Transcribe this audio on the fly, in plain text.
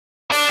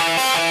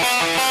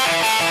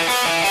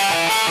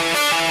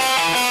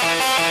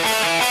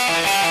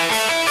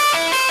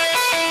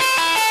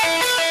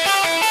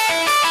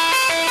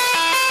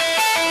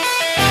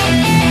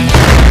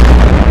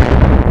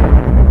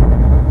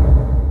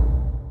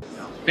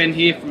Ben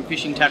here from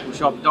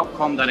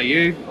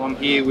fishingtackleshop.com.au. I'm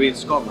here with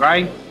Scott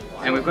Gray,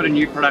 and we've got a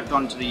new product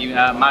onto the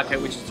market,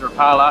 which is the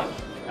Rapala.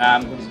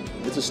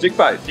 It's a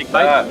stickbait.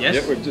 Stickbait, yes.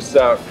 Yep, we've just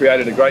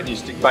created a great new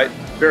stickbait,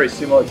 very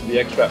similar to the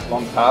X-Wrap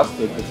long cast,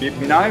 the bib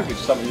minnow, which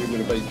some of you would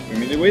have been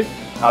familiar with.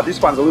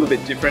 This one's a little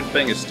bit different,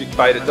 being a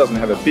stickbait. It doesn't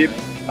have a bib.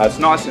 It's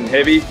nice and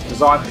heavy,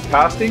 designed for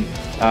casting.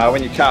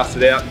 When you cast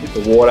it out, hit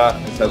the water,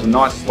 it has a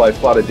nice slow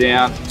flutter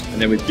down,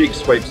 and then with big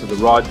sweeps of the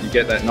rod, you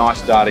get that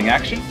nice darting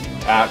action.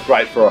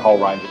 Great for a whole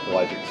range of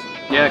pelagics.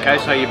 Yeah, okay,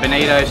 so your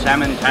Bonito,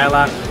 Salmon,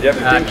 Tailor, yep,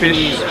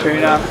 Kingfish,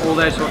 Tuna, all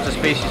those sorts of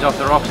species off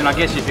the rocks, and I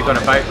guess if you've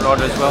got a boat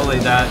rod as well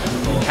that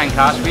you can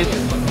cast with,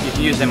 you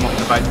can use them off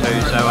the boat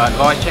too. So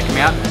guys, check them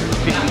out,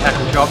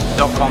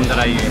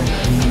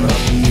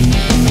 fishingtackleshop.com.au.